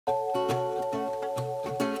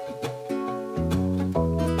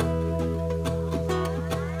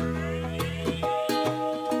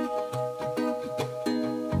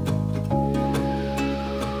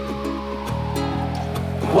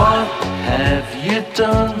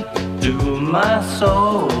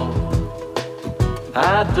soul.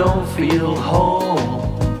 I don't feel whole.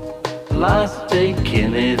 Life's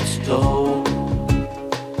taking its toll.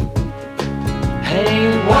 Hey,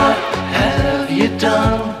 what have you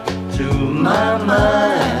done to my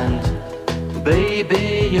mind? Baby,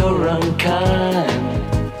 you're unkind.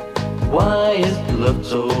 Why is love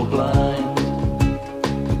so blind?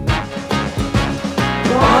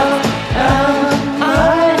 What am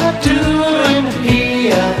I doing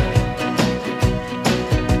here?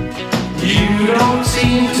 You don't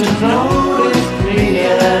seem to notice me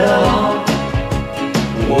at all.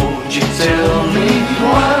 Won't you tell me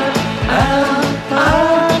what am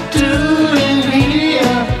I doing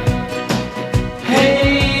here?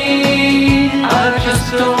 Hey, I just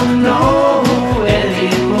don't know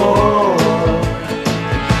anymore.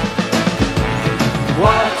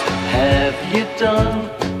 What have you done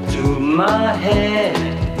to my head?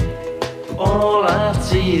 All I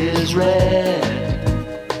see is red,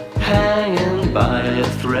 hanging by a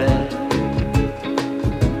thread.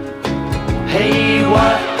 Hey,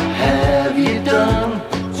 what have you done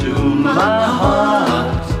to my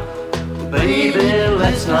heart? Baby,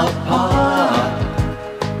 let's not part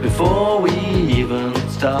before we even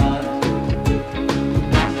start.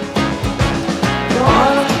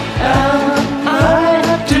 What am I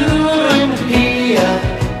doing here?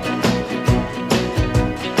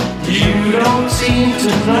 You don't seem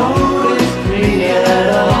to notice me at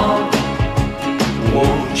all.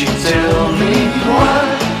 Won't you tell